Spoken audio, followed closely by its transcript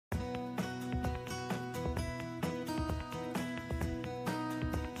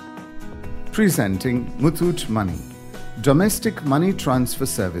Presenting Muthoot Money, domestic money transfer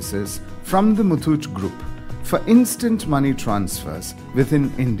services from the Muthoot Group for instant money transfers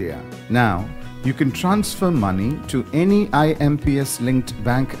within India. Now, you can transfer money to any IMPS-linked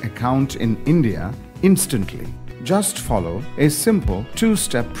bank account in India instantly. Just follow a simple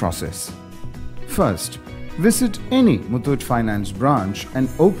two-step process. First, visit any Muthoot Finance branch and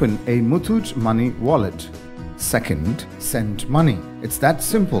open a Muthoot Money wallet. Second, send money. It's that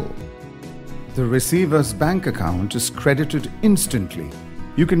simple. The receiver's bank account is credited instantly.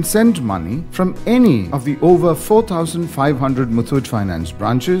 You can send money from any of the over 4,500 Muthoot Finance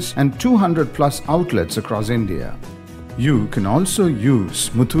branches and 200 plus outlets across India. You can also use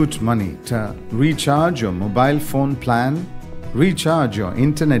Muthoot Money to recharge your mobile phone plan, recharge your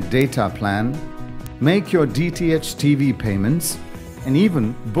internet data plan, make your DTH TV payments, and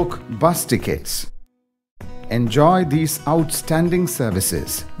even book bus tickets. Enjoy these outstanding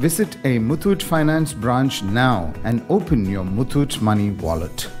services. Visit a Muthoot Finance branch now and open your Muthoot Money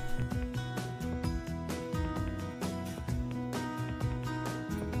wallet.